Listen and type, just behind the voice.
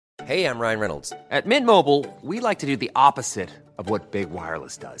Hey, I'm Ryan Reynolds. At Mint Mobile, we like to do the opposite of what Big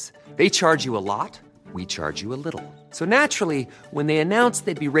Wireless does. They charge you a lot, we charge you a little. So naturally, when they announced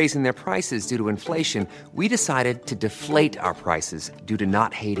they'd be raising their prices due to inflation, we decided to deflate our prices due to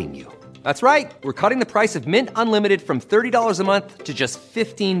not hating you. That's right. We're cutting the price of Mint Unlimited from $30 a month to just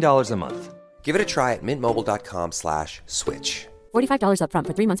 $15 a month. Give it a try at mintmobile.com/switch. $45 up front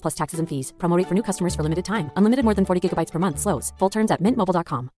for 3 months plus taxes and fees. Promo rate for new customers for limited time. Unlimited more than 40 gigabytes per month. Slows full terms at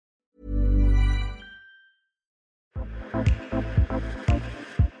mintmobile.com.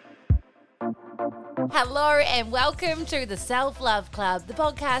 Hello and welcome to the Self-Love Club, the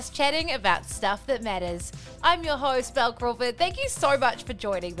podcast chatting about stuff that matters. I'm your host, Belle Crawford. Thank you so much for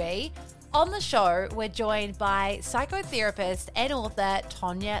joining me. On the show, we're joined by psychotherapist and author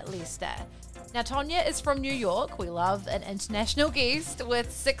Tonya Lester. Now, Tonya is from New York. We love an international guest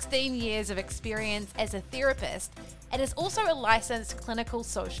with 16 years of experience as a therapist and is also a licensed clinical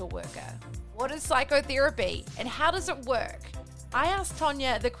social worker. What is psychotherapy and how does it work? I asked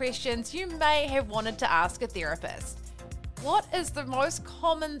Tonya the questions you may have wanted to ask a therapist. What is the most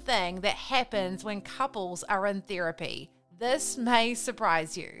common thing that happens when couples are in therapy? This may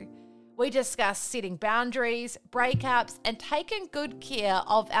surprise you. We discuss setting boundaries, breakups, and taking good care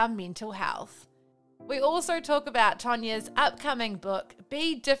of our mental health. We also talk about Tonya's upcoming book,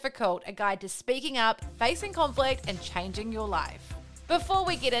 Be Difficult, a guide to speaking up, facing conflict, and changing your life. Before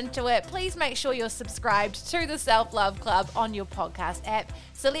we get into it, please make sure you're subscribed to the Self-Love Club on your podcast app.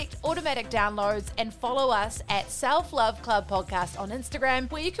 Select automatic downloads and follow us at Self-Love Club Podcast on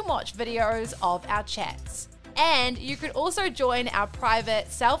Instagram, where you can watch videos of our chats. And you can also join our private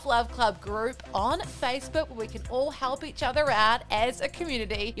Self-Love Club group on Facebook, where we can all help each other out as a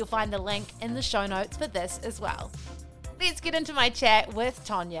community. You'll find the link in the show notes for this as well. Let's get into my chat with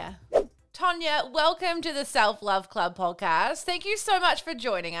Tonya. Tonya, welcome to the Self-Love Club podcast. Thank you so much for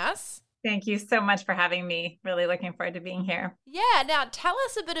joining us. Thank you so much for having me. Really looking forward to being here. Yeah, now tell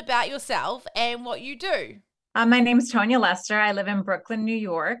us a bit about yourself and what you do. My name is Tonya Lester. I live in Brooklyn, New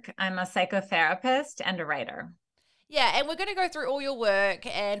York. I'm a psychotherapist and a writer. Yeah, and we're going to go through all your work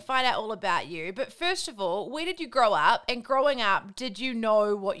and find out all about you. But first of all, where did you grow up? And growing up, did you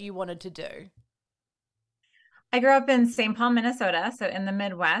know what you wanted to do? I grew up in St. Paul, Minnesota, so in the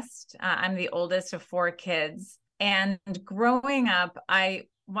Midwest. I'm the oldest of 4 kids. And growing up, I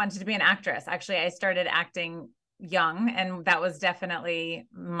wanted to be an actress. Actually, I started acting young, and that was definitely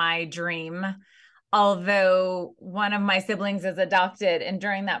my dream. Although one of my siblings is adopted, and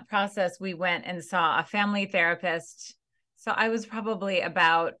during that process, we went and saw a family therapist. So I was probably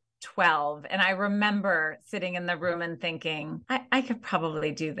about 12. And I remember sitting in the room and thinking, I could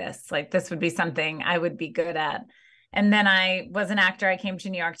probably do this. Like, this would be something I would be good at. And then I was an actor. I came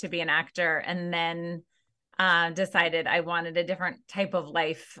to New York to be an actor, and then decided I wanted a different type of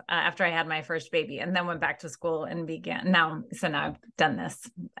life after I had my first baby, and then went back to school and began. Now I've done this,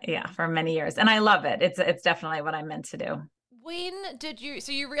 for many years, and I love it. It's definitely what I meant to do. When did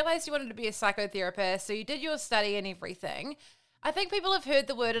so you realized you wanted to be a psychotherapist, so you did your study and everything. I think people have heard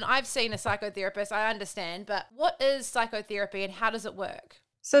the word, and I've seen a psychotherapist, I understand, but what is psychotherapy and how does it work?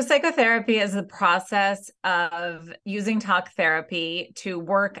 So psychotherapy is the process of using talk therapy to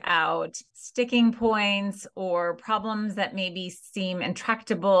work out sticking points or problems that maybe seem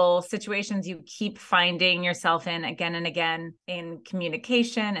intractable, situations you keep finding yourself in again and again in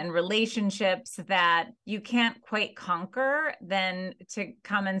communication and relationships that you can't quite conquer, then to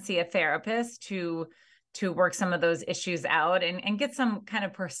come and see a therapist to work some of those issues out and get some kind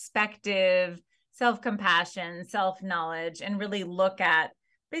of perspective, self-compassion, self-knowledge, and really look at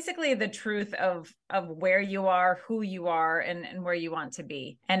basically the truth of where you are, who you are, and where you want to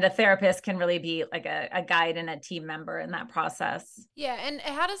be. And a therapist can really be like a guide and a team member in that process. Yeah. And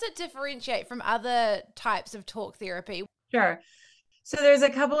how does it differentiate from other types of talk therapy? Sure. So there's a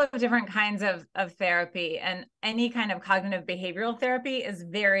couple of different kinds of therapy, and any kind of cognitive behavioral therapy is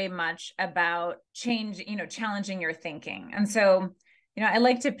very much about challenging your thinking. And so, I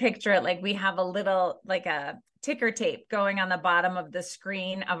like to picture it like we have a little, like a ticker tape going on the bottom of the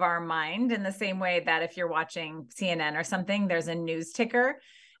screen of our mind, in the same way that if you're watching CNN or something, there's a news ticker,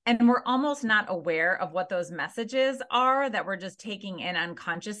 and we're almost not aware of what those messages are that we're just taking in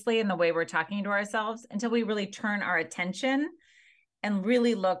unconsciously in the way we're talking to ourselves until we really turn our attention and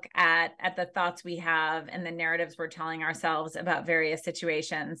really look at the thoughts we have and the narratives we're telling ourselves about various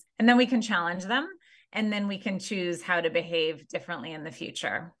situations. And then we can challenge them, and then we can choose how to behave differently in the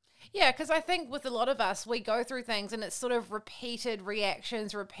future. Yeah, because I think with a lot of us, we go through things and it's sort of repeated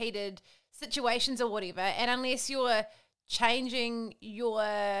reactions, repeated situations or whatever. And unless you're changing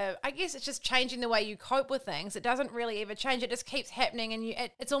I guess it's just changing the way you cope with things. It doesn't really ever change. It just keeps happening,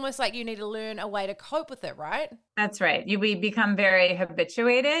 and it's almost like you need to learn a way to cope with it, right? That's right. We become very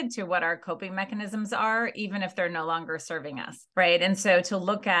habituated to what our coping mechanisms are, even if they're no longer serving us, right? And so to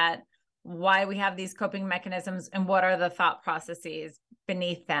look at why we have these coping mechanisms and what are the thought processes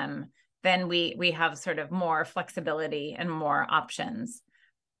beneath them, then we have sort of more flexibility and more options.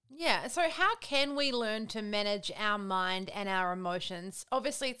 Yeah. So how can we learn to manage our mind and our emotions?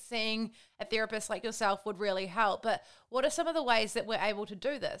 Obviously, seeing a therapist like yourself would really help, but what are some of the ways that we're able to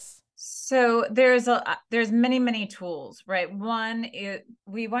do this? So there's many tools, right? One is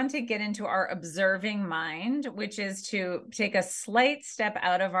we want to get into our observing mind, which is to take a slight step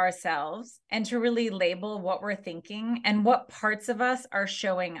out of ourselves and to really label what we're thinking and what parts of us are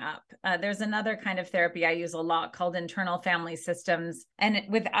showing up. There's another kind of therapy I use a lot called internal family systems. And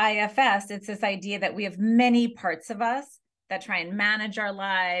with IFS, it's this idea that we have many parts of us that try and manage our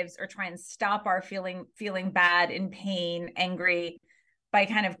lives or try and stop our feeling bad, in pain, angry, by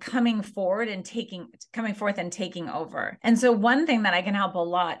kind of coming forth and taking over. And so one thing that I can help a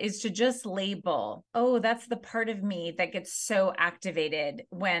lot is to just label, oh, that's the part of me that gets so activated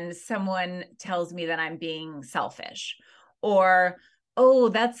when someone tells me that I'm being selfish. Or, oh,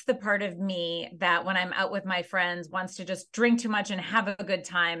 that's the part of me that when I'm out with my friends wants to just drink too much and have a good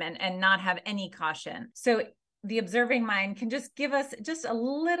time and not have any caution. So the observing mind can just give us just a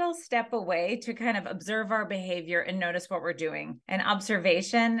little step away to kind of observe our behavior and notice what we're doing. And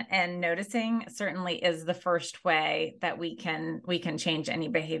observation and noticing certainly is the first way that we can change any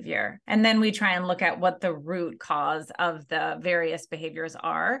behavior. And then we try and look at what the root cause of the various behaviors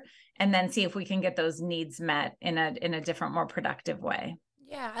are, and then see if we can get those needs met in a different, more productive way.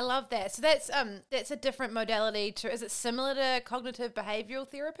 Yeah, I love that. So that's a different modality to, is it similar to cognitive behavioral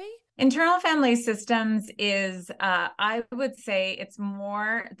therapy? Internal family systems is, I would say it's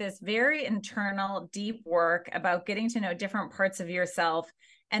more this very internal, deep work about getting to know different parts of yourself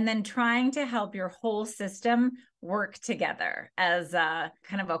and then trying to help your whole system work together as a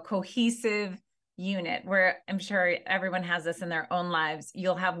kind of a cohesive unit, where I'm sure everyone has this in their own lives.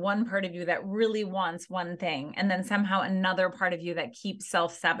 You'll have one part of you that really wants one thing, and then somehow another part of you that keeps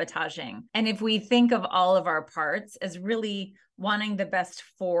self-sabotaging. And if we think of all of our parts as really wanting the best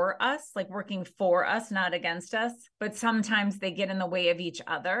for us, like working for us, not against us, but sometimes they get in the way of each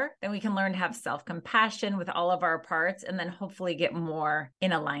other, then we can learn to have self-compassion with all of our parts and then hopefully get more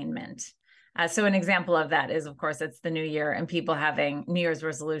in alignment. So an example of that is, of course, it's the new year and people having New Year's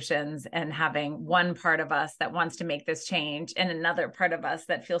resolutions and having one part of us that wants to make this change and another part of us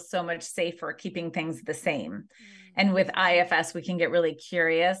that feels so much safer keeping things the same. And with IFS, we can get really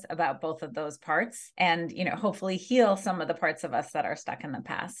curious about both of those parts and, hopefully heal some of the parts of us that are stuck in the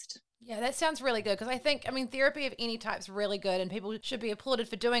past. Yeah, that sounds really good, because therapy of any type is really good and people should be applauded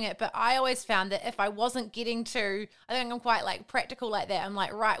for doing it. But I always found that if I wasn't getting to, I think I'm quite like practical like that. I'm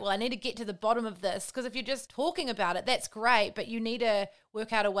like, right, well, I need to get to the bottom of this, because if you're just talking about it, that's great, but you need to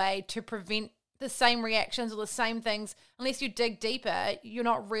work out a way to prevent the same reactions or the same things. Unless you dig deeper, you're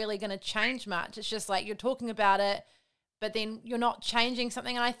not really going to change much. It's just like you're talking about it, but then you're not changing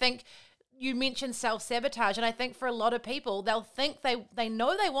something. And I think you mentioned self-sabotage, and I think for a lot of people, they'll think they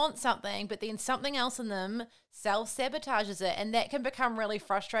know they want something, but then something else in them self-sabotages it, and that can become really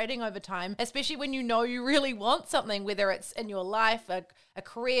frustrating over time, especially when you know you really want something, whether it's in your life, a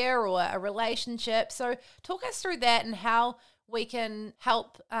career, or a relationship. So talk us through that and how we can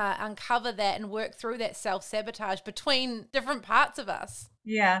help uncover that and work through that self-sabotage between different parts of us.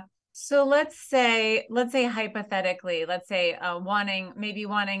 Yeah. So let's say hypothetically,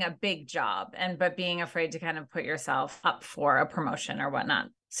 wanting a big job but being afraid to kind of put yourself up for a promotion or whatnot.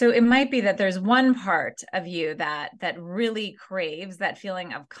 So it might be that there's one part of you that really craves that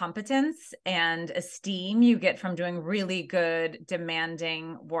feeling of competence and esteem you get from doing really good,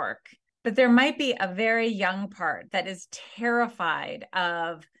 demanding work. But there might be a very young part that is terrified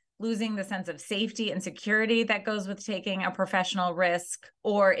of losing the sense of safety and security that goes with taking a professional risk,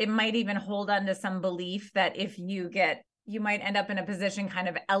 or it might even hold on to some belief that if you might end up in a position kind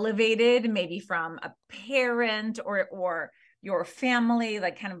of elevated, maybe from a parent or your family,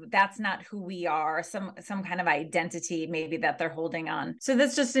 like kind of that's not who we are, some kind of identity maybe that they're holding on. So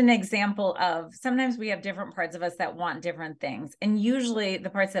that's just an example of sometimes we have different parts of us that want different things. And usually the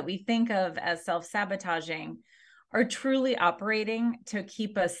parts that we think of as self-sabotaging are truly operating to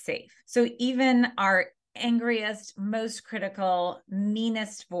keep us safe. So even our angriest, most critical,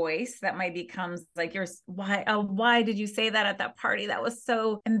 meanest voice that might becomes like, why did you say that at that party? That was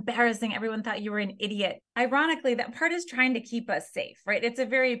so embarrassing. Everyone thought you were an idiot. Ironically, that part is trying to keep us safe, right? It's a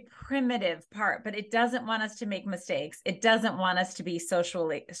very primitive part, but it doesn't want us to make mistakes. It doesn't want us to be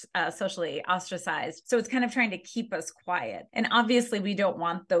socially ostracized. So it's kind of trying to keep us quiet. And obviously, we don't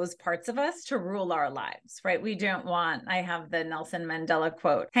want those parts of us to rule our lives, right? We don't want, I have the Nelson Mandela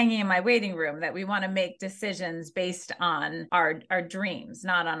quote hanging in my waiting room, that we want to make decisions based on our dreams,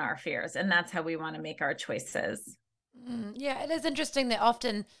 not on our fears. And that's how we want to make our choices. Yeah, it is interesting that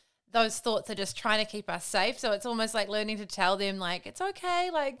often those thoughts are just trying to keep us safe. So it's almost like learning to tell them, like, it's okay.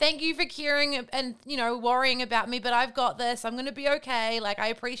 Like, thank you for caring and, worrying about me, but I've got this. I'm going to be okay. Like, I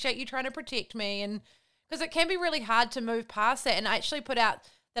appreciate you trying to protect me. And because it can be really hard to move past that. And I actually put out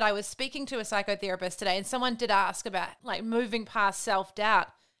that I was speaking to a psychotherapist today, and someone did ask about like moving past self-doubt.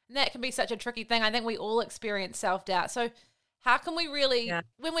 And that can be such a tricky thing. I think we all experience self-doubt. So how can we really,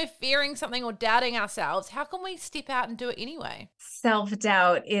 when we're fearing something or doubting ourselves, how can we step out and do it anyway?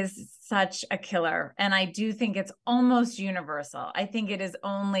 Self-doubt is such a killer. And I do think it's almost universal. I think it is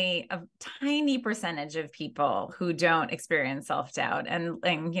only a tiny percentage of people who don't experience self-doubt. And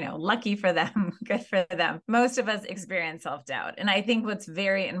lucky for them, good for them. Most of us experience self-doubt. And I think what's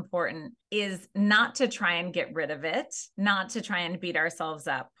very important is not to try and get rid of it, not to try and beat ourselves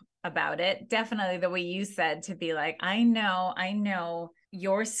up about it. Definitely the way you said, to be like, I know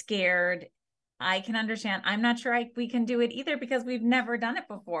you're scared. I can understand. I'm not sure we can do it either because we've never done it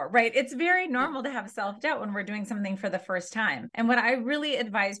before, right? It's very normal to have self-doubt when we're doing something for the first time. And what I really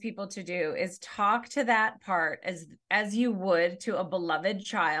advise people to do is talk to that part as you would to a beloved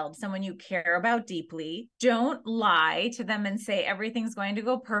child, someone you care about deeply. Don't lie to them and say everything's going to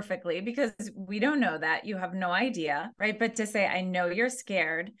go perfectly, because we don't know that. You have no idea, right? But to say, I know you're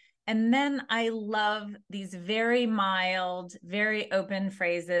scared. And then I love these very mild, very open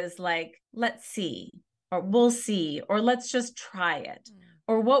phrases like, let's see, or we'll see, or let's just try it.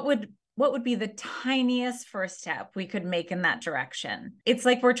 Or what would be the tiniest first step we could make in that direction? It's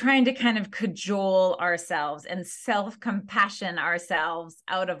like we're trying to kind of cajole ourselves and self-compassion ourselves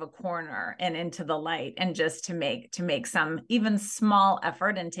out of a corner and into the light, and just to make some even small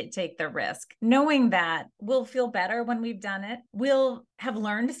effort and to take the risk, knowing that we'll feel better when we've done it. We'll have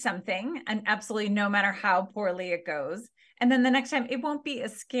learned something, and absolutely no matter how poorly it goes. And then the next time it won't be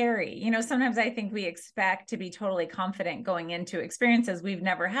as scary. Sometimes I think we expect to be totally confident going into experiences we've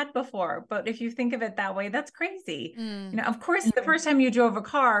never had before. But if you think of it that way, that's crazy. Of course, the first time you drove a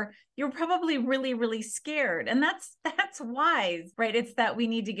car, you're probably really, really scared. And that's wise, right? It's that we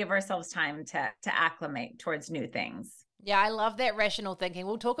need to give ourselves time to acclimate towards new things. Yeah, I love that rational thinking.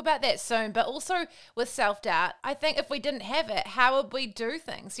 We'll talk about that soon. But also with self-doubt, I think if we didn't have it, how would we do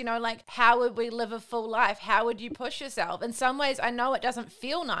things? Like, how would we live a full life? How would you push yourself? In some ways, I know it doesn't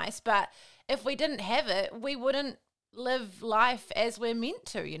feel nice, but if we didn't have it, we wouldn't live life as we're meant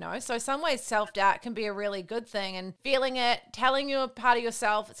to. So some ways self-doubt can be a really good thing, and feeling it, telling you a part of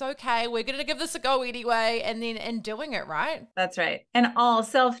yourself, it's okay, we're going to give this a go anyway, and doing it, right? That's right. And all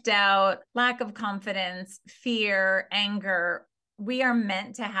self-doubt, lack of confidence, fear, anger, we are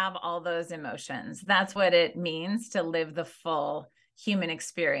meant to have all those emotions. That's what it means to live the full human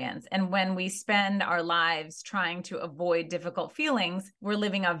experience. And when we spend our lives trying to avoid difficult feelings, we're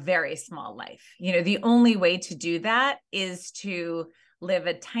living a very small life. The only way to do that is to live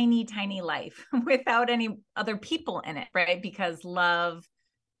a tiny, tiny life without any other people in it, right? Because love,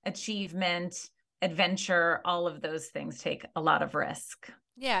 achievement, adventure, all of those things take a lot of risk.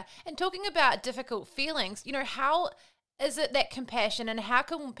 Yeah. And talking about difficult feelings, how is it that compassion, and how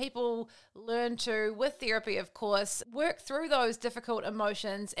can people learn to, with therapy, of course, work through those difficult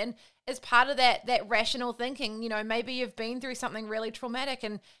emotions? And as part of that rational thinking, maybe you've been through something really traumatic,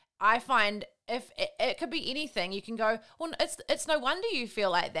 and I find if it could be anything, you can go, well, it's no wonder you feel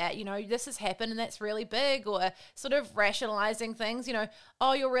like that. This has happened and that's really big, or sort of rationalizing things.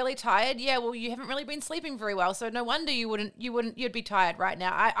 Oh, you're really tired. Yeah, well, you haven't really been sleeping very well, so no wonder you'd be tired right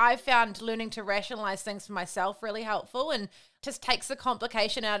now. I found learning to rationalize things for myself really helpful, and just takes the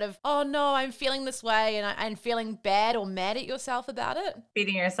complication out of, oh no, I'm feeling this way, and feeling bad or mad at yourself about it.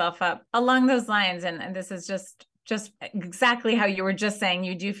 Beating yourself up along those lines. And this is just exactly how you were just saying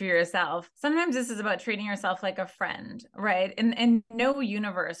you do for yourself. Sometimes this is about treating yourself like a friend, right? In no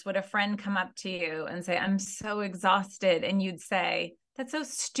universe would a friend come up to you and say, I'm so exhausted. And you'd say, That's so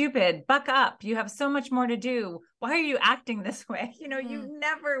stupid. Buck up. You have so much more to do. Why are you acting this way? You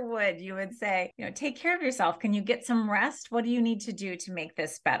never would. You would say, take care of yourself. Can you get some rest? What do you need to do to make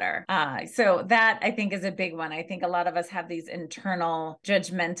this better? So that I think is a big one. I think a lot of us have these internal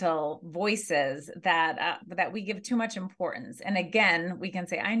judgmental voices that we give too much importance. And again, we can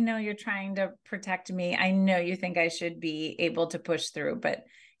say, I know you're trying to protect me. I know you think I should be able to push through, but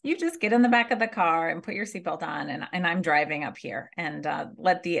you just get in the back of the car and put your seatbelt on, and I'm driving up here, and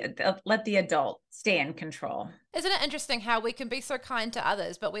let the adult stay in control. Isn't it interesting how we can be so kind to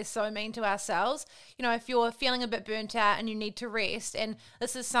others, but we're so mean to ourselves? If you're feeling a bit burnt out and you need to rest, and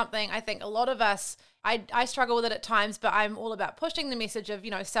this is something I think a lot of us, I struggle with it at times, but I'm all about pushing the message of,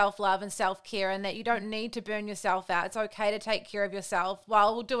 self-love and self-care, and that you don't need to burn yourself out. It's okay to take care of yourself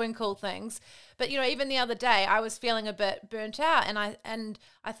while doing cool things. But, even the other day I was feeling a bit burnt out, and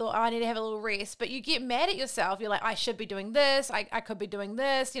I thought, I need to have a little rest. But you get mad at yourself. You're like, I should be doing this. I could be doing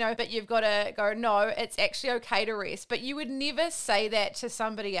this, but you've got to go, no, it's actually okay to rest. But you would never say that to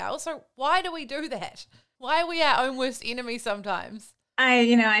somebody else. So why do we do that? Why are we our own worst enemy sometimes?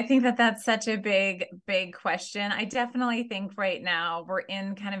 I think that that's such a big question. I definitely think right now we're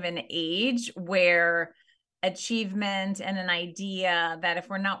in kind of an age where achievement and an idea that if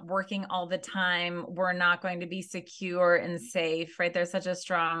we're not working all the time, we're not going to be secure and safe, right? There's such a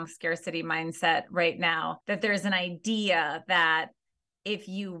strong scarcity mindset right now that there's an idea that if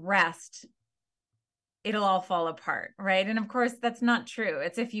you rest, it'll all fall apart, right? And of course, that's not true.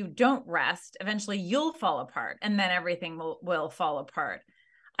 It's if you don't rest, eventually you'll fall apart, and then everything will fall apart.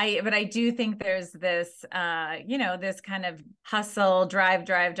 But I do think there's this, this kind of hustle, drive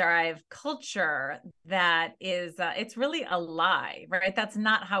culture that is, it's really a lie, right? That's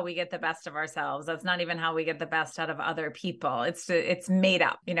not how we get the best of ourselves. That's not even how we get the best out of other people. It's made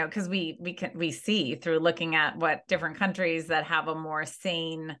up, because we see through looking at what different countries that have a more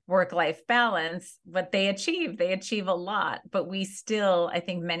sane work-life balance, what they achieve. They achieve a lot, but we still, I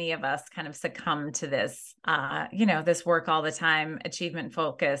think many of us kind of succumb to this, this work all the time, achievement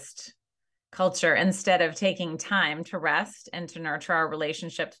focused culture, instead of taking time to rest and to nurture our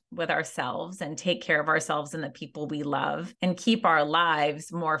relationships with ourselves and take care of ourselves and the people we love and keep our lives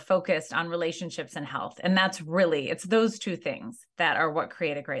more focused on relationships and health. And it's those two things that are what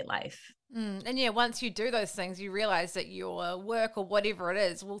create a great life. And yeah, once you do those things, you realize that your work or whatever it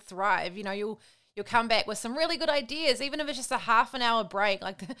is will thrive. You'll come back with some really good ideas, even if it's just a half an hour break.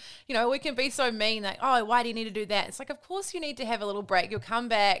 Like, we can be so mean, like, oh, why do you need to do that? It's like, of course you need to have a little break. You'll come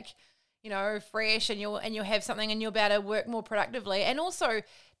back, fresh, and you'll have something, and you'll be able to work more productively. And also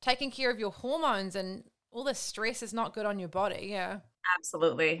taking care of your hormones, and all the stress is not good on your body. Yeah.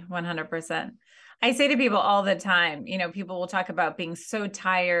 Absolutely. 100%. I say to people all the time, people will talk about being so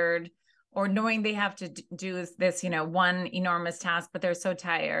tired, or knowing they have to do this, one enormous task, but they're so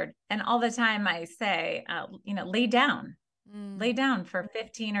tired. And all the time I say, lay down. Lay down for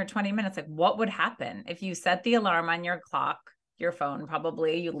 15 or 20 minutes. Like, what would happen if you set the alarm on your clock, your phone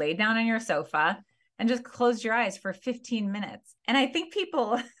probably, you lay down on your sofa and just close your eyes for 15 minutes? And I think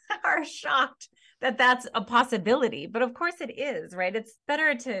people are shocked that that's a possibility, but of course it is, right? It's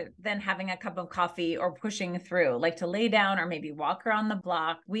better than having a cup of coffee or pushing through, like to lay down or maybe walk around the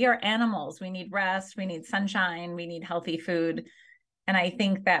block. We are animals. We need rest. We need sunshine. We need healthy food. And I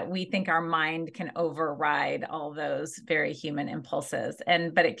think that we think our mind can override all those very human impulses,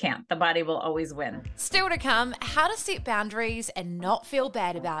 but it can't. The body will always win. Still to come, how to set boundaries and not feel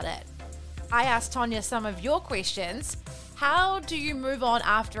bad about it. I asked Tonya some of your questions. How do you move on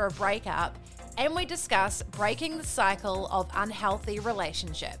after a breakup? And we discuss breaking the cycle of unhealthy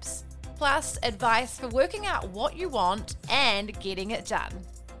relationships. Plus, advice for working out what you want and getting it done.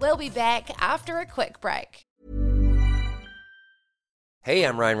 We'll be back after a quick break. Hey,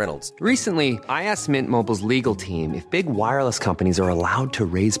 I'm Ryan Reynolds. Recently, I asked Mint Mobile's legal team if big wireless companies are allowed to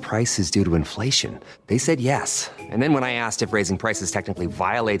raise prices due to inflation. They said yes. And then when I asked if raising prices technically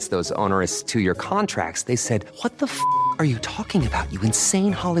violates those onerous 2-year contracts, they said, "What the f*** are you talking about, you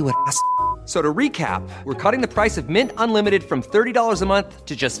insane Hollywood ass f- So to recap, we're cutting the price of Mint Unlimited from $30 a month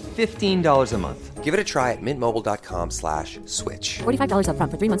to just $15 a month. Give it a try at mintmobile.com/switch. $45 up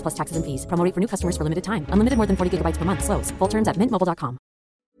front for 3 months plus taxes and fees. Promo rate for new customers for limited time. Unlimited more than 40 gigabytes per month. Slows full terms at mintmobile.com.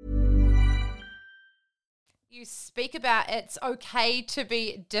 You speak about it's okay to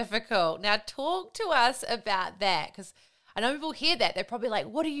be difficult. Now talk to us about that, because I know people hear that. They're probably like,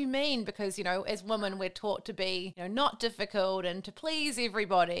 what do you mean? Because, as women, we're taught to be, not difficult and to please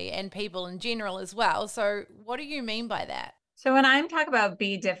everybody and people in general as well. So what do you mean by that? So when I'm talking about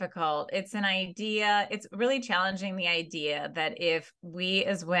be difficult, it's an idea, it's really challenging the idea that if we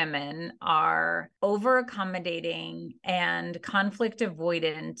as women are over accommodating and conflict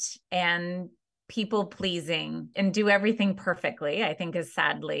avoidant and people pleasing and do everything perfectly, I think is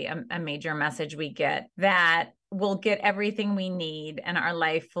sadly a major message we get, that we'll get everything we need and our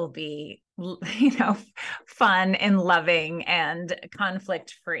life will be, fun and loving and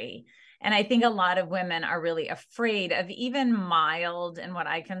conflict free. And I think a lot of women are really afraid of even mild and what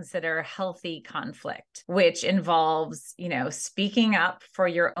I consider healthy conflict, which involves, speaking up for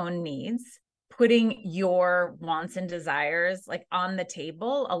your own needs, putting your wants and desires like on the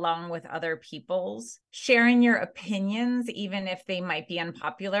table along with other people's, sharing your opinions, even if they might be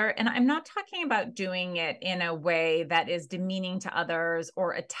unpopular. And I'm not talking about doing it in a way that is demeaning to others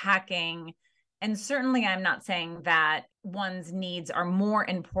or attacking. And certainly I'm not saying that one's needs are more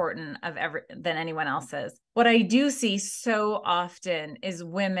important than anyone else's. What I do see so often is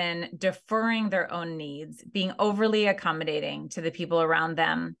women deferring their own needs, being overly accommodating to the people around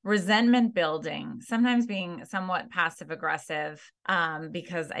them, resentment building, sometimes being somewhat passive aggressive,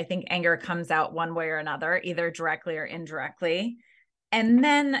 because I think anger comes out one way or another, either directly or indirectly. And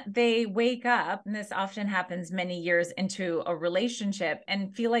then they wake up, and this often happens many years into a relationship,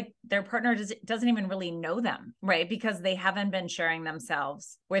 and feel like their partner doesn't even really know them, right? Because they haven't been sharing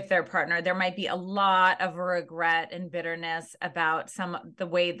themselves with their partner. There might be a lot of regret and bitterness about the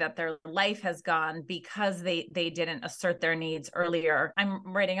way that their life has gone because they didn't assert their needs earlier. I'm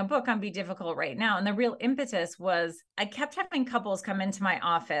writing a book on Be Difficult right now, and the real impetus was I kept having couples come into my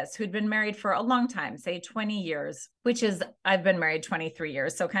office who'd been married for a long time, say 20 years, which is, I've been married 23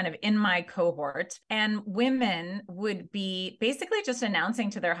 years. So kind of in my cohort, and women would be basically just announcing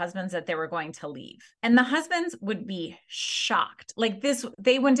to their husbands that they were going to leave. And the husbands would be shocked. Like this,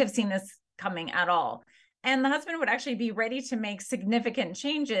 they wouldn't have seen this coming at all. And the husband would actually be ready to make significant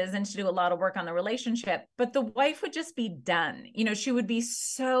changes and to do a lot of work on the relationship. But the wife would just be done. She would be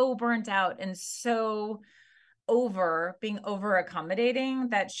so burnt out and so being over accommodating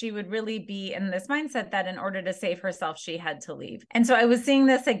that she would really be in this mindset that in order to save herself, she had to leave. And so I was seeing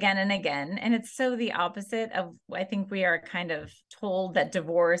this again and again. And it's so the opposite of, I think we are kind of told that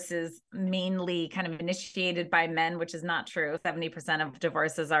divorce is mainly kind of initiated by men, which is not true. 70% of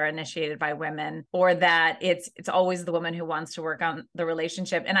divorces are initiated by women, or that it's always the woman who wants to work on the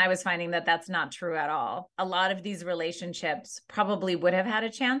relationship. And I was finding that that's not true at all. A lot of these relationships probably would have had a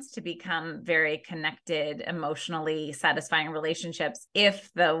chance to become very connected, emotionally satisfying relationships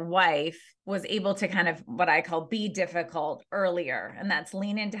if the wife was able to kind of what I call be difficult earlier. And that's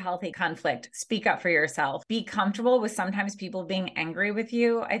lean into healthy conflict, speak up for yourself, be comfortable with sometimes people being angry with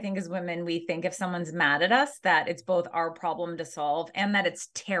you. I think as women, we think if someone's mad at us, that it's both our problem to solve and that it's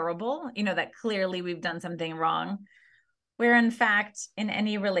terrible, that clearly we've done something wrong. Where in fact, in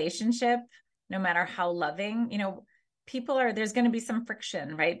any relationship, no matter how loving, there's going to be some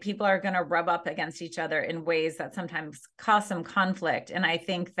friction, right? People are going to rub up against each other in ways that sometimes cause some conflict. And I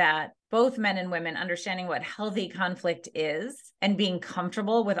think that both men and women understanding what healthy conflict is and being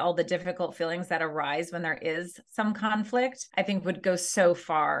comfortable with all the difficult feelings that arise when there is some conflict, I think would go so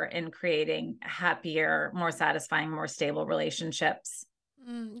far in creating happier, more satisfying, more stable relationships.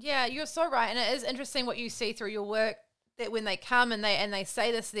 Yeah, you're so right. And it is interesting what you see through your work, that when they come and they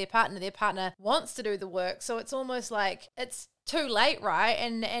say this to their partner wants to do the work. So it's almost like it's too late, right?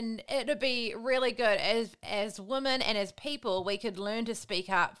 And it'd be really good as women and as people, we could learn to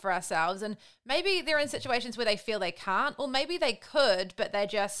speak up for ourselves. And maybe they're in situations where they feel they can't, or maybe they could, but they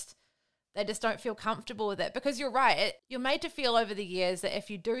just don't feel comfortable with it. Because you're right, you're made to feel over the years that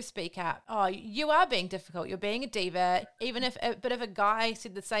if you do speak up, oh, you are being difficult, you're being a diva. But if a guy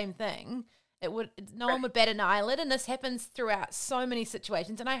said the same thing, no one would bat an eyelid. And this happens throughout so many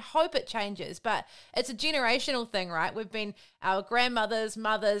situations, and I hope it changes. But it's a generational thing, right? Our grandmothers,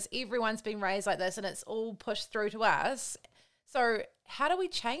 mothers, everyone's been raised like this, and it's all pushed through to us. So how do we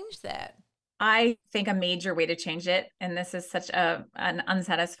change that? I think a major way to change it, and this is such an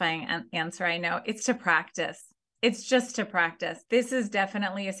unsatisfying answer, I know, it's to practice. It's just to practice. This is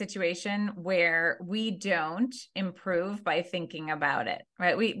definitely a situation where we don't improve by thinking about it,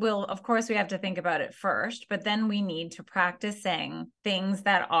 right? Of course, we have to think about it first, but then we need to practice saying things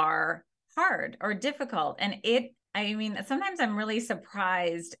that are hard or difficult. And sometimes I'm really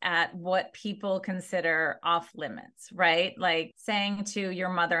surprised at what people consider off limits, right? Like saying to your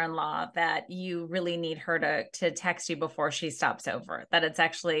mother-in-law that you really need her to text you before she stops over, that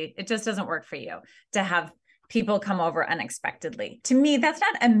it just doesn't work for you to have people come over unexpectedly. To me, that's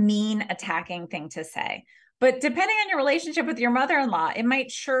not a mean, attacking thing to say. But depending on your relationship with your mother-in-law, it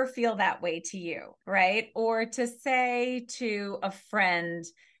might sure feel that way to you, right? Or to say to a friend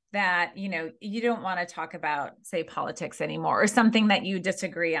that, you don't want to talk about, say, politics anymore, or something that you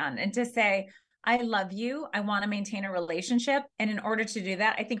disagree on, and to say, I love you, I want to maintain a relationship. And in order to do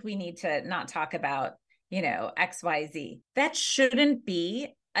that, I think we need to not talk about, XYZ. That shouldn't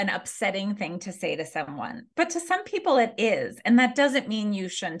be an upsetting thing to say to someone, but to some people it is. And that doesn't mean you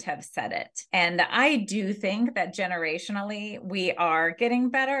shouldn't have said it. And I do think that generationally we are getting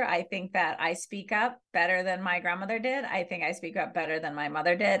better. I think that I speak up better than my grandmother did. I think I speak up better than my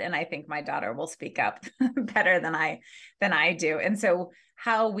mother did. And I think my daughter will speak up better than I do. And so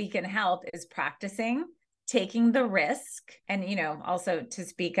how we can help is practicing taking the risk, and also to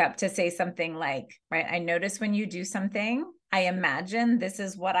speak up, to say something like, right, I notice when you do something, I imagine this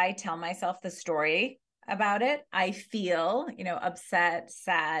is what I tell myself the story about it. I feel, upset,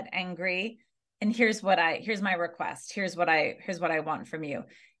 sad, angry. And here's my request. Here's what I want from you.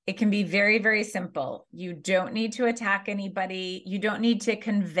 It can be very, very simple. You don't need to attack anybody. You don't need to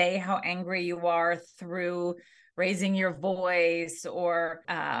convey how angry you are through raising your voice or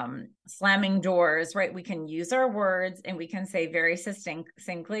slamming doors, right? We can use our words and we can say very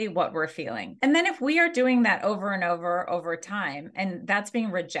succinctly what we're feeling. And then if we are doing that over and over time, and that's being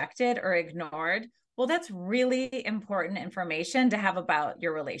rejected or ignored, well, that's really important information to have about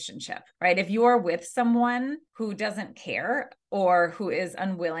your relationship, right? If you are with someone who doesn't care or who is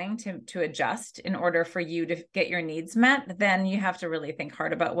unwilling to adjust in order for you to get your needs met, then you have to really think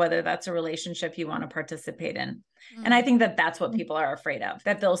hard about whether that's a relationship you want to participate in. And I think that that's what people are afraid of,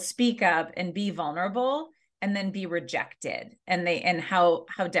 that they'll speak up and be vulnerable and then be rejected, and how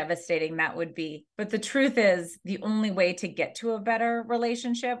devastating that would be. But the truth is, the only way to get to a better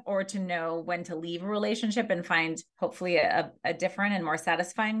relationship, or to know when to leave a relationship and find hopefully a different and more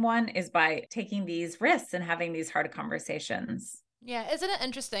satisfying one, is by taking these risks and having these hard conversations. Yeah, isn't it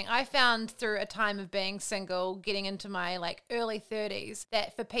interesting? I found through a time of being single, getting into my early 30s,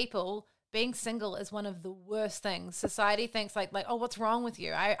 that for people, being single is one of the worst things. Society thinks like, oh, what's wrong with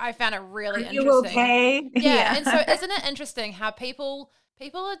you? I found it really interesting. You okay? Yeah. And so isn't it interesting how people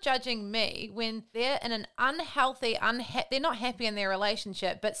are judging me when they're in an unhealthy, they're not happy in their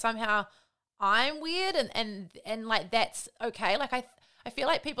relationship, but somehow I'm weird and that's okay. I feel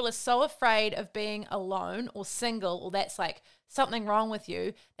like people are so afraid of being alone or single, or that's something wrong with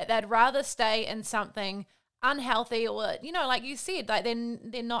you, that they'd rather stay in something unhealthy, or like you said,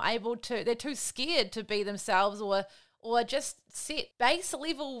 they're not able to, they're too scared to be themselves, or just set base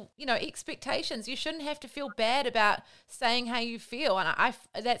level expectations. You shouldn't have to feel bad about saying how you feel, and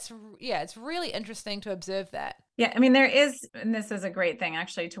it's really interesting to observe that. Yeah, I mean, there is, and this is a great thing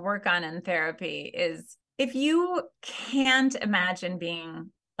actually to work on in therapy, is if you can't imagine being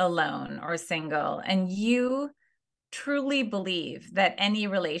alone or single, and you truly believe that any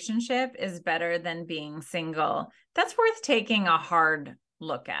relationship is better than being single, that's worth taking a hard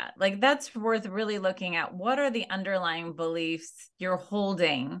look at. That's worth really looking at. What are the underlying beliefs you're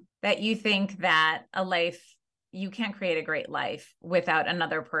holding that you think that you can't create a great life without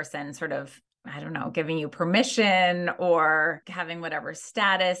another person sort of, I don't know, giving you permission or having whatever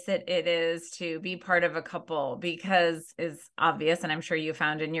status it is to be part of a couple, because is obvious, and I'm sure you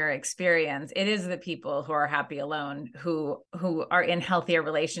found in your experience, it is the people who are happy alone who are in healthier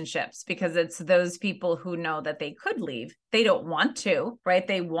relationships, because it's those people who know that they could leave. They don't want to, right?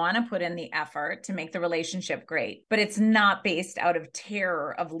 They want to put in the effort to make the relationship great, but it's not based out of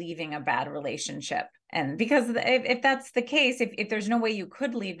terror of leaving a bad relationship. And because if that's the case, if there's no way you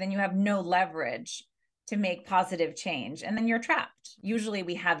could leave, then you have no leverage to make positive change. And then you're trapped. Usually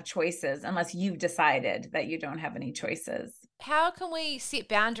we have choices unless you've decided that you don't have any choices. How can we set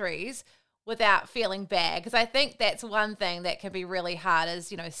boundaries without feeling bad? Because I think that's one thing that can be really hard,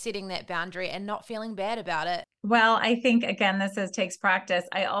 is, setting that boundary and not feeling bad about it. Well, I think, again, takes practice.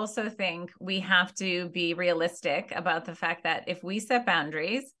 I also think we have to be realistic about the fact that if we set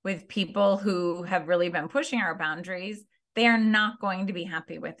boundaries with people who have really been pushing our boundaries, they are not going to be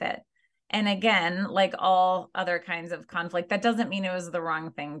happy with it. And again, like all other kinds of conflict, that doesn't mean it was the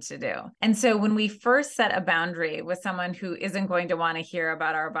wrong thing to do. And so when we first set a boundary with someone who isn't going to want to hear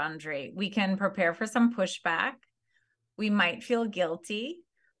about our boundary, we can prepare for some pushback. We might feel guilty,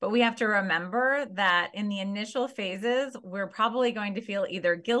 but we have to remember that in the initial phases, we're probably going to feel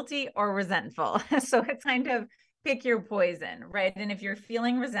either guilty or resentful. So it's kind of pick your poison, right? And if you're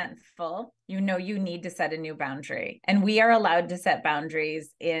feeling resentful, you need to set a new boundary. And we are allowed to set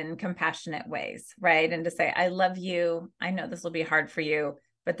boundaries in compassionate ways, right? And to say, I love you. I know this will be hard for you.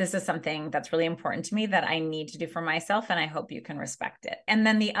 but this is something that's really important to me that I need to do for myself, and I hope you can respect it. And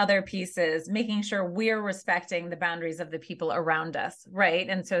then the other piece is making sure we're respecting the boundaries of the people around us, right?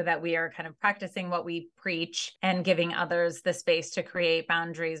 And so that we are kind of practicing what we preach and giving others the space to create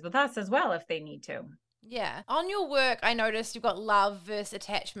boundaries with us as well if they need to. Yeah. On your work, I noticed you've got love versus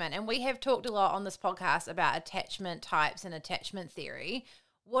attachment, and we have talked a lot on this podcast about attachment types and attachment theory.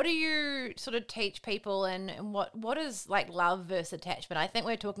 What do you sort of teach people, and what is like love versus attachment? I think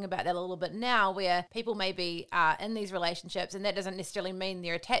we're talking about that a little bit now, where people maybe are in these relationships and that doesn't necessarily mean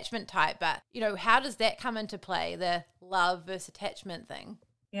their attachment type, but, you know, how does that come into play, the love versus attachment thing?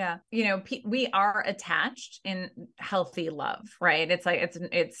 Yeah. You know, we are attached in healthy love, right? It's like,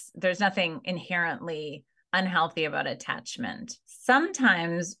 there's nothing inherently unhealthy about attachment.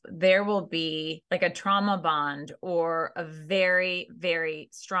 Sometimes there will be like a trauma bond or a very, very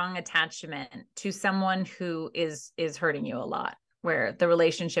strong attachment to someone who is hurting you a lot, where the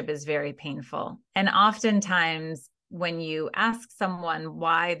relationship is very painful. And oftentimes when you ask someone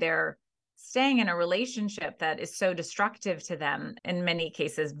why they're staying in a relationship that is so destructive to them, in many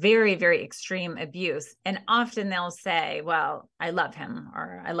cases, very, very extreme abuse. And often they'll say, well, I love him,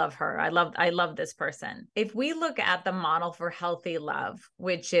 or I love her. I love this person. If we look at the model for healthy love,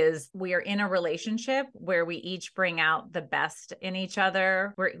 which is we are in a relationship where we each bring out the best in each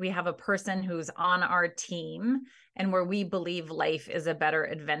other, where we have a person who's on our team, and where we believe life is a better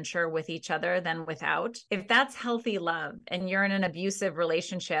adventure with each other than without. If that's healthy love and you're in an abusive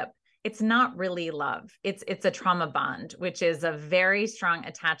relationship, it's not really love. It's a trauma bond, which is a very strong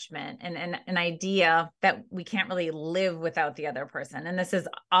attachment and an idea that we can't really live without the other person. And this is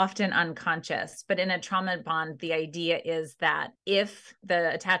often unconscious, but in a trauma bond, the idea is that if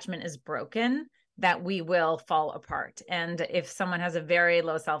the attachment is broken, that we will fall apart. And if someone has a very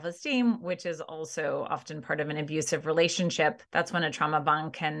low self-esteem, which is also often part of an abusive relationship, that's when a trauma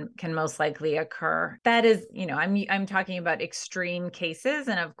bond can most likely occur. That is, you know, I'm talking about extreme cases.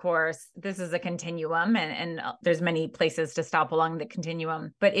 And of course, this is a continuum, and there's many places to stop along the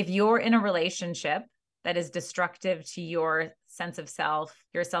continuum. But if you're in a relationship that is destructive to your sense of self,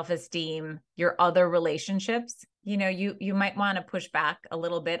 your self-esteem, your other relationships, you know, you might want to push back a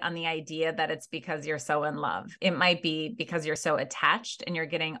little bit on the idea that it's because you're so in love. It might be because you're so attached and you're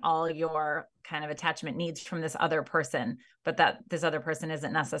getting all your kind of attachment needs from this other person, but that this other person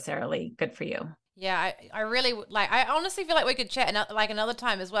isn't necessarily good for you. Yeah, I really like, I honestly feel like we could chat another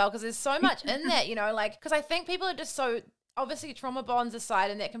time as well, because there's so much in that, you know, like, because I think people are just so, obviously trauma bonds aside,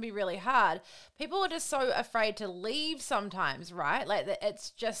 and that can be really hard. People are just so afraid to leave sometimes, right? Like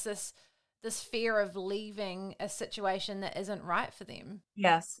it's just this fear of leaving a situation that isn't right for them.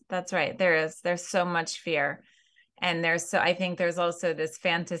 Yes, that's right. There's so much fear. And I think there's also this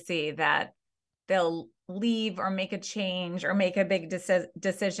fantasy that they'll leave or make a change or make a big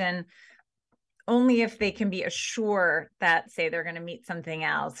decision only if they can be assured that, say, they're going to meet something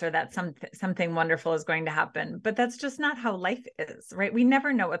else, or that something wonderful is going to happen. But that's just not how life is, right? We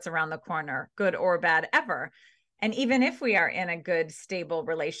never know what's around the corner, good or bad, ever. And even if we are in a good, stable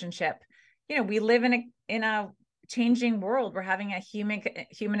relationship, you know, we live in a changing world. We're having a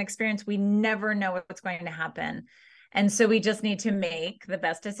human experience. We never know what's going to happen. And so we just need to make the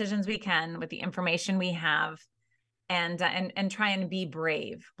best decisions we can with the information we have, and try and be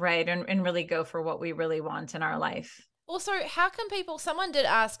brave, right? And really go for what we really want in our life. Also, someone did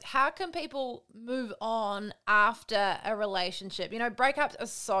ask, how can people move on after a relationship? You know, breakups are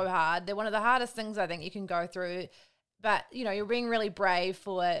so hard. They're one of the hardest things I think you can go through. But, you know, you're being really brave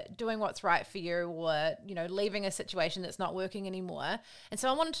for doing what's right for you, or, you know, leaving a situation that's not working anymore. And so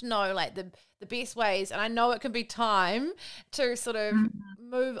I wanted to know, like, the best ways, and I know it can be time, to sort of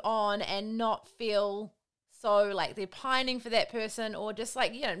move on and not feel so like they're pining for that person, or just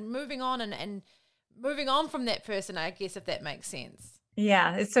like, you know, moving on and moving on from that person, I guess, if that makes sense.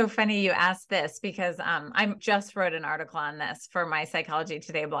 Yeah, it's so funny you asked this, because I just wrote an article on this for my Psychology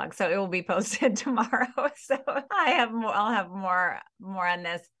Today blog, so it will be posted tomorrow. So I'll have more on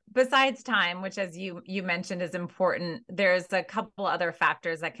this. Besides time, which, as you mentioned, is important, there's a couple other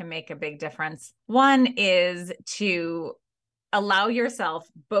factors that can make a big difference. One is to allow yourself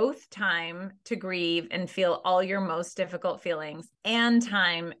both time to grieve and feel all your most difficult feelings, and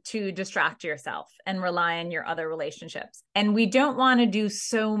time to distract yourself and rely on your other relationships. And we don't want to do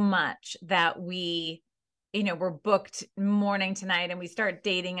so much that we, you know, we're booked morning to night and we start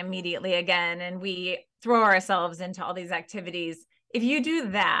dating immediately again, and we throw ourselves into all these activities. If you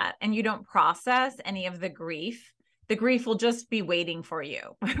do that and you don't process any of the grief will just be waiting for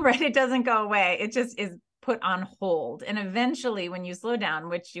you, right? It doesn't go away. It just is put on hold. And eventually when you slow down,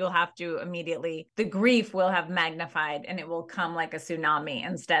 which you'll have to immediately, the grief will have magnified and it will come like a tsunami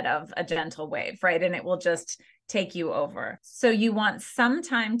instead of a gentle wave, right? And it will just take you over. So you want some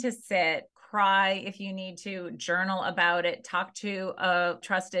time to sit, cry if you need to, journal about it, talk to a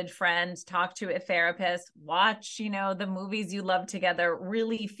trusted friend, talk to a therapist, watch, the movies you love together,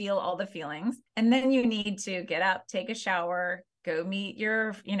 really feel all the feelings. And then you need to get up, take a shower, go meet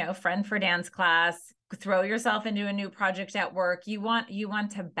your, friend for dance class, throw yourself into a new project at work. You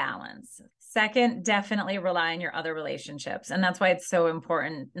want to balance. Second, definitely rely on your other relationships. And that's why it's so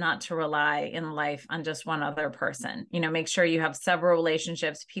important not to rely in life on just one other person. Make sure you have several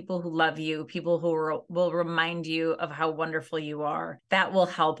relationships, people who love you, people who will remind you of how wonderful you are. That will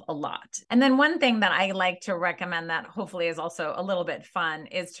help a lot. And then one thing that I like to recommend that hopefully is also a little bit fun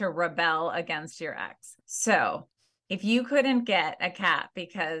is to rebel against your ex. So if you couldn't get a cat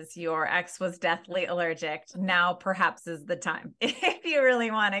because your ex was deathly allergic, now perhaps is the time. If you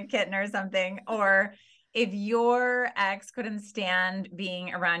really want a kitten or something, or if your ex couldn't stand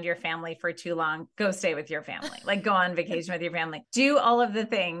being around your family for too long, go stay with your family. Like go on vacation with your family. Do all of the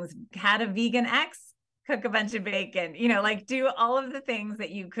things. Had a vegan ex, cook a bunch of bacon, do all of the things that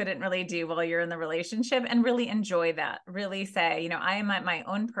you couldn't really do while you're in the relationship and really enjoy that. Really say, I am my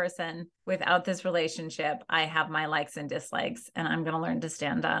own person without this relationship. I have my likes and dislikes, and I'm going to learn to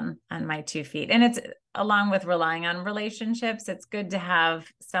stand on my 2 feet. And it's along with relying on relationships, it's good to have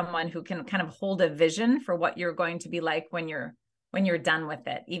someone who can kind of hold a vision for what you're going to be like when you're done with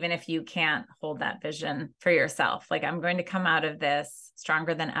it, even if you can't hold that vision for yourself. Like, I'm going to come out of this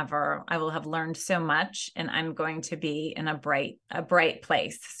stronger than ever. I will have learned so much, and I'm going to be in a bright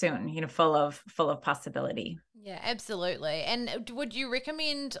place soon, full of possibility. Yeah, absolutely. And would you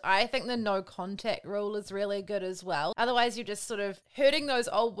recommend, I think the no contact rule is really good as well. Otherwise, you're just sort of hurting those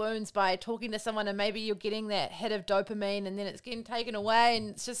old wounds by talking to someone, and maybe you're getting that hit of dopamine and then it's getting taken away,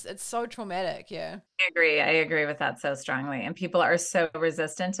 and it's so traumatic. Yeah. I agree with that so strongly. And people are so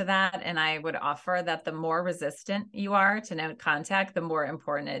resistant to that. And I would offer that the more resistant you are to no contact, the more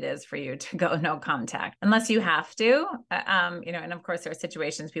important it is for you to go no contact, unless you have to, and of course there are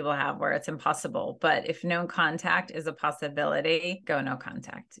situations people have where it's impossible, but if no contact is a possibility, go no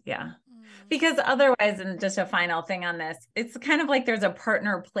contact. Yeah. Because otherwise, and just a final thing on this, it's kind of like there's a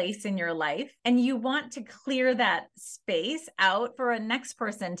partner place in your life and you want to clear that space out for a next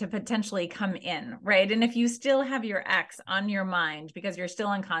person to potentially come in, right? And if you still have your ex on your mind because you're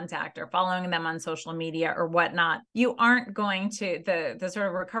still in contact or following them on social media or whatnot, you aren't going to, the sort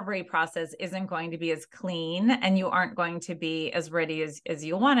of recovery process isn't going to be as clean, and you aren't going to be as ready as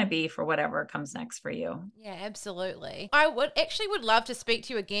you want to be for whatever comes next for you. Yeah, absolutely. I would love to speak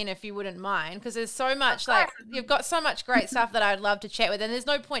to you again if you wouldn't mind, because there's so much, you've got so much great stuff that I'd love to chat with, and there's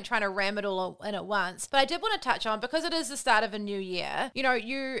no point trying to ram it all in at once. But I did want to touch on, because it is the start of a new year,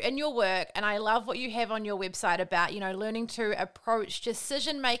 you in your work, and I love what you have on your website about, learning to approach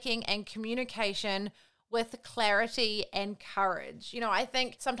decision making and communication with clarity and courage. I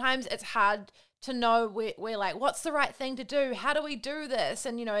think sometimes it's hard to know we're like, what's the right thing to do? How do we do this?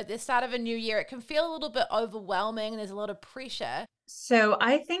 And, at the start of a new year, it can feel a little bit overwhelming and there's a lot of pressure. So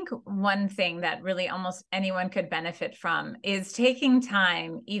I think one thing that really almost anyone could benefit from is taking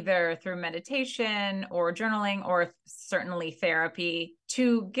time, either through meditation or journaling or certainly therapy,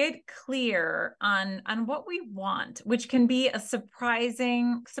 to get clear on what we want, which can be a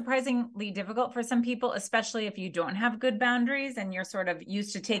surprisingly difficult for some people, especially if you don't have good boundaries and you're sort of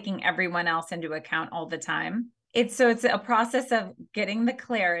used to taking everyone else into account all the time. It's a process of getting the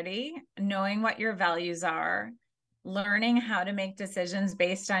clarity, knowing what your values are, learning how to make decisions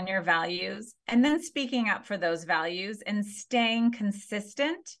based on your values, and then speaking up for those values and staying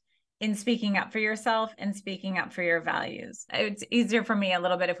consistent in speaking up for yourself and speaking up for your values. It's easier for me a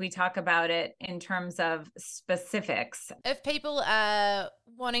little bit if we talk about it in terms of specifics. If people are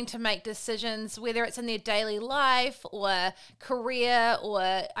wanting to make decisions, whether it's in their daily life or career, or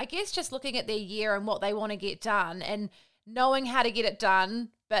I guess just looking at their year and what they want to get done and knowing how to get it done,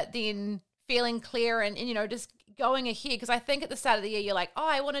 but then feeling clear and just going ahead, because I think at the start of the year you're like, oh,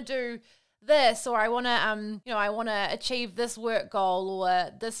 I want to do this, or I want to I want to achieve this work goal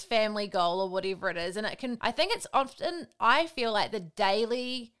or this family goal or whatever it is. And I think it's often, I feel like the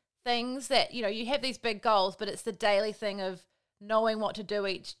daily things that you have these big goals, but it's the daily thing of knowing what to do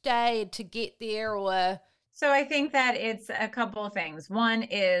each day to get there. Or so I think that it's a couple of things. One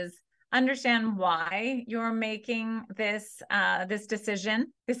is understand why you're making this decision.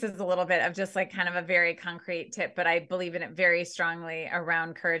 This is a little bit of just like kind of a very concrete tip, but I believe in it very strongly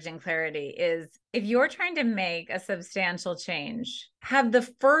around courage and clarity, is if you're trying to make a substantial change, have the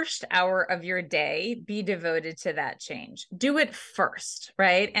first hour of your day be devoted to that change. Do it first,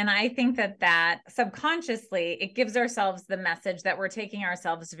 right? And I think that subconsciously, it gives ourselves the message that we're taking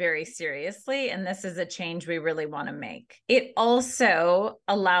ourselves very seriously. And this is a change we really want to make. It also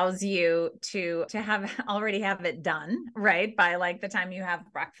allows you to have already have it done, right? By like the time you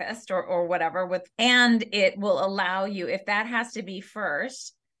have breakfast or whatever and it will allow you, if that has to be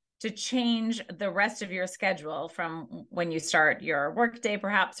first, to change the rest of your schedule from when you start your workday,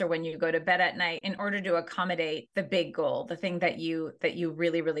 perhaps, or when you go to bed at night, in order to accommodate the big goal, the thing that you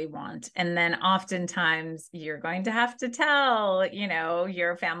really, really want. And then oftentimes you're going to have to tell,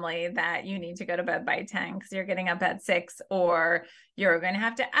 your family that you need to go to bed by 10 because you're getting up at 6, or you're going to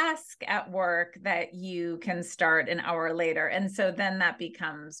have to ask at work that you can start an hour later. And so then that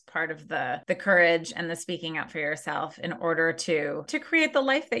becomes part of the courage and the speaking up for yourself in order to create the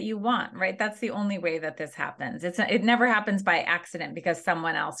life that you want, right? That's the only way that this happens. It never happens by accident because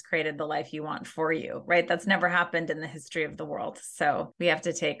someone else created the life you want for you, right? That's never happened in the history of the world. So we have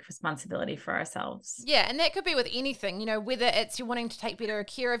to take responsibility for ourselves. Yeah. And that could be with anything, whether it's you're wanting to take better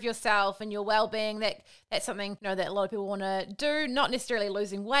care of yourself and your well-being, that's something, that a lot of people want to do, not necessarily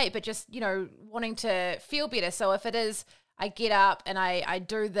losing weight, but just, wanting to feel better. So if it is, I get up and I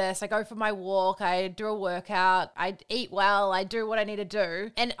do this, I go for my walk, I do a workout, I eat well, I do what I need to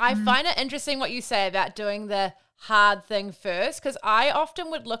do. And I find it interesting what you say about doing the hard thing first, because I often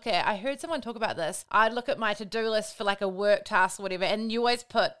would I heard someone talk about this, I'd look at my to-do list for like a work task or whatever, and you always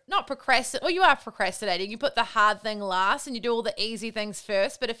put, you are procrastinating, you put the hard thing last and you do all the easy things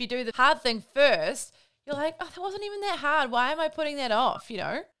first. But if you do the hard thing first, you're like, oh, that wasn't even that hard. Why am I putting that off,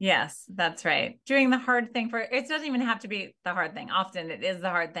 Yes, that's right. Doing the hard thing it doesn't even have to be the hard thing. Often it is the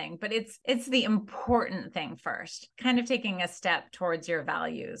hard thing, but it's the important thing first. Kind of taking a step towards your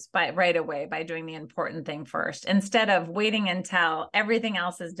values right away by doing the important thing first, instead of waiting until everything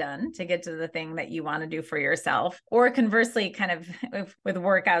else is done to get to the thing that you want to do for yourself. Or conversely, kind of with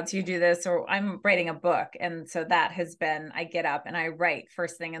workouts, you do this, or I'm writing a book. And so that has been, I get up and I write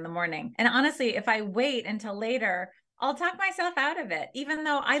first thing in the morning. And honestly, if I wait until later, I'll talk myself out of it, even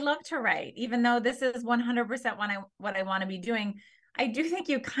though I love to write, even though this is 100% what I want to be doing. I do think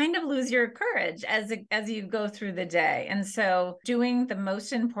you kind of lose your courage as you go through the day. And so doing the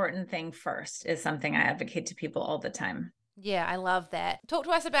most important thing first is something I advocate to people all the time. Yeah, I love that. Talk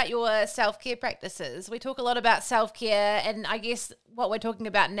to us about your self-care practices. We talk a lot about self-care, and I guess what we're talking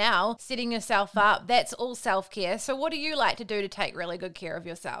about now, setting yourself up, that's all self-care. So what do you like to do to take really good care of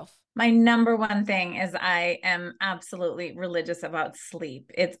yourself? My number one thing is I am absolutely religious about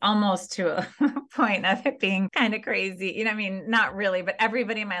sleep. It's almost to a point of it being kind of crazy. I mean, not really, but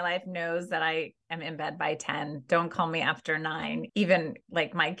everybody in my life knows that I am in bed by 10. Don't call me after 9. Even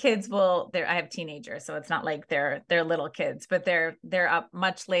like my kids I have teenagers, so it's not like they're little kids, but they're up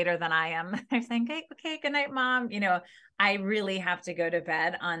much later than I am. They're saying, okay, good night, Mom. I really have to go to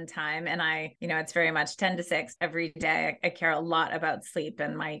bed on time. And it's very much 10 to 6 every day. I care a lot about sleep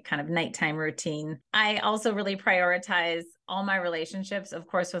and my kind of nighttime routine. I also really prioritize all my relationships, of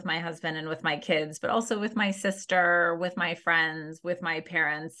course, with my husband and with my kids, but also with my sister, with my friends, with my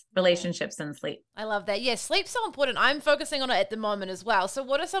parents, relationships and sleep. I love that. Yeah, sleep's so important. I'm focusing on it at the moment as well. So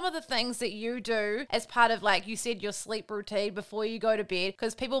what are some of the things that you do as part of, like you said, your sleep routine before you go to bed?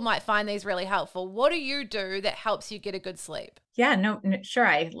 Because people might find these really helpful. What do you do that helps you get a good sleep? Yeah, no, sure.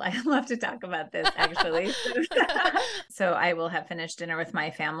 I love to talk about this, actually. So I will have finished dinner with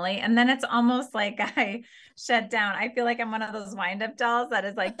my family, and then it's almost like I shut down. I feel like I'm one of those wind-up dolls that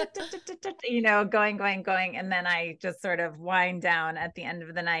is like, going. And then I just sort of wind down at the end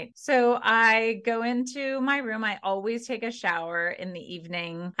of the night. So I go into my room. I always take a shower in the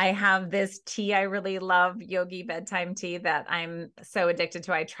evening. I have this tea I really love, Yogi bedtime tea, that I'm so addicted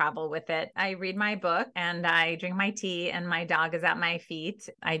to. I travel with it. I read my book and I drink my tea, and my dog is at my feet.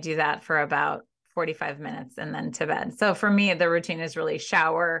 I do that for about 45 minutes and then to bed. So for me, the routine is really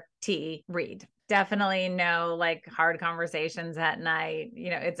shower, tea, read. Definitely no like hard conversations at night.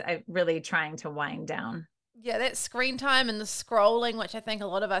 It's really trying to wind down. Yeah, that screen time and the scrolling, which I think a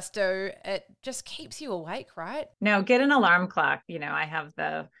lot of us do, it just keeps you awake, right? No, get an alarm clock. I have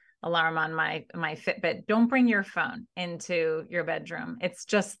the alarm on my Fitbit. Don't bring your phone into your bedroom. It's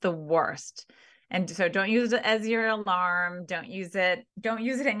just the worst. And so don't use it as your alarm. Don't use it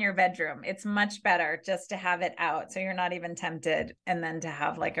in your bedroom. It's much better just to have it out, so you're not even tempted, and then to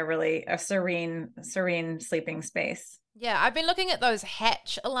have like a serene sleeping space. Yeah, I've been looking at those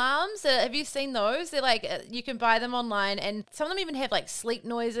hatch alarms. Have you seen those? They're like, you can buy them online, and some of them even have like sleep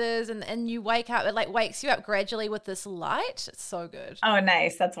noises, and you wake up, it like wakes you up gradually with this light. It's so good. Oh,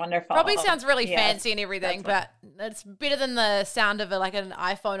 nice. That's wonderful. Probably sounds really fancy and everything, but it's better than the sound of like an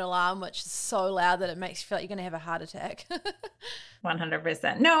iPhone alarm, which is so loud that it makes you feel like you're going to have a heart attack.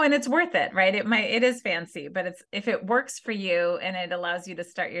 100%. No, and it's worth it, right? It is fancy, but if it works for you and it allows you to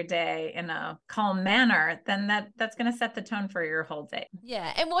start your day in a calm manner, then that's going to set the tone for your whole day.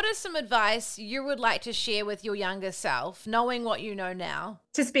 Yeah. And what is some advice you would like to share with your younger self, knowing what you know now?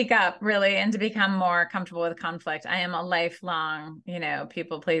 To speak up, really, and to become more comfortable with conflict. I am a lifelong,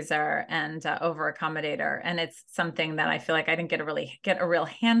 people pleaser and over accommodator. And it's something that I feel like I didn't get a real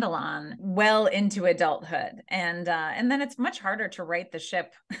handle on well into adulthood. And then it's much harder to right the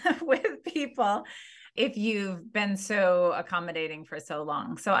ship with people if you've been so accommodating for so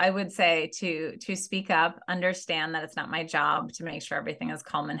long. So I would say to speak up, understand that it's not my job to make sure everything is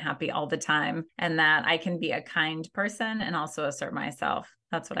calm and happy all the time, and that I can be a kind person and also assert myself.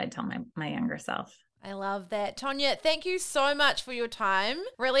 That's what I tell my younger self. I love that. Tonya, thank you so much for your time.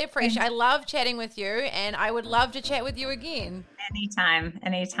 Really appreciate it. I love chatting with you, and I would love to chat with you again.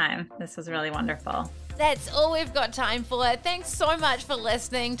 Anytime. This was really wonderful. That's all we've got time for. Thanks so much for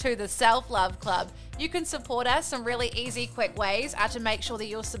listening to the Self-Love Club. You can support us. Some really easy, quick ways are to make sure that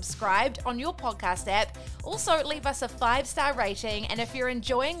you're subscribed on your podcast app. Also, leave us a 5-star rating. And if you're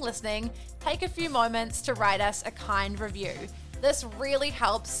enjoying listening, take a few moments to write us a kind review. This really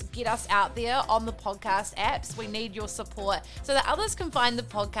helps get us out there on the podcast apps. We need your support so that others can find the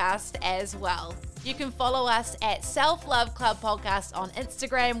podcast as well. You can follow us at Self-Love Club Podcast on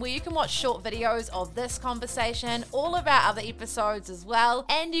Instagram, where you can watch short videos of this conversation, all of our other episodes as well.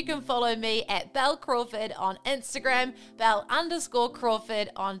 And you can follow me at Belle Crawford on Instagram, Belle_Crawford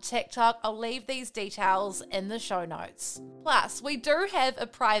on TikTok. I'll leave these details in the show notes. Plus, we do have a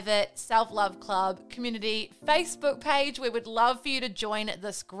private Self-Love Club community Facebook page. We would love for you to join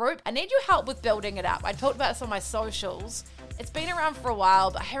this group. I need your help with building it up. I talked about this on my socials. It's been around for a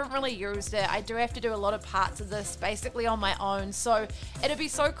while, but I haven't really used it. I do have to do a lot of parts of this basically on my own. So it'd be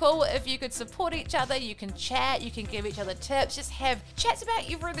so cool if you could support each other. You can chat, you can give each other tips, just have chats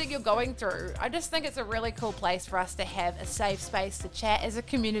about everything you're going through. I just think it's a really cool place for us to have a safe space to chat as a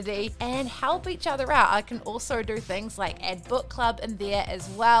community and help each other out. I can also do things like add book club in there as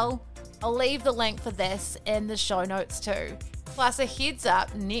well. I'll leave the link for this in the show notes too. Plus, a heads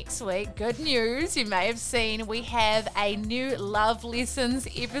up, next week, good news, you may have seen, we have a new Love Lessons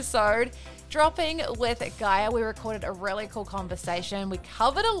episode dropping with Gaia. We recorded a really cool conversation. We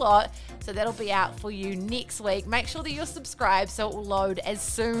covered a lot, so that'll be out for you next week. Make sure that you're subscribed so it will load as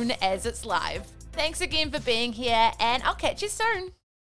soon as it's live. Thanks again for being here, and I'll catch you soon.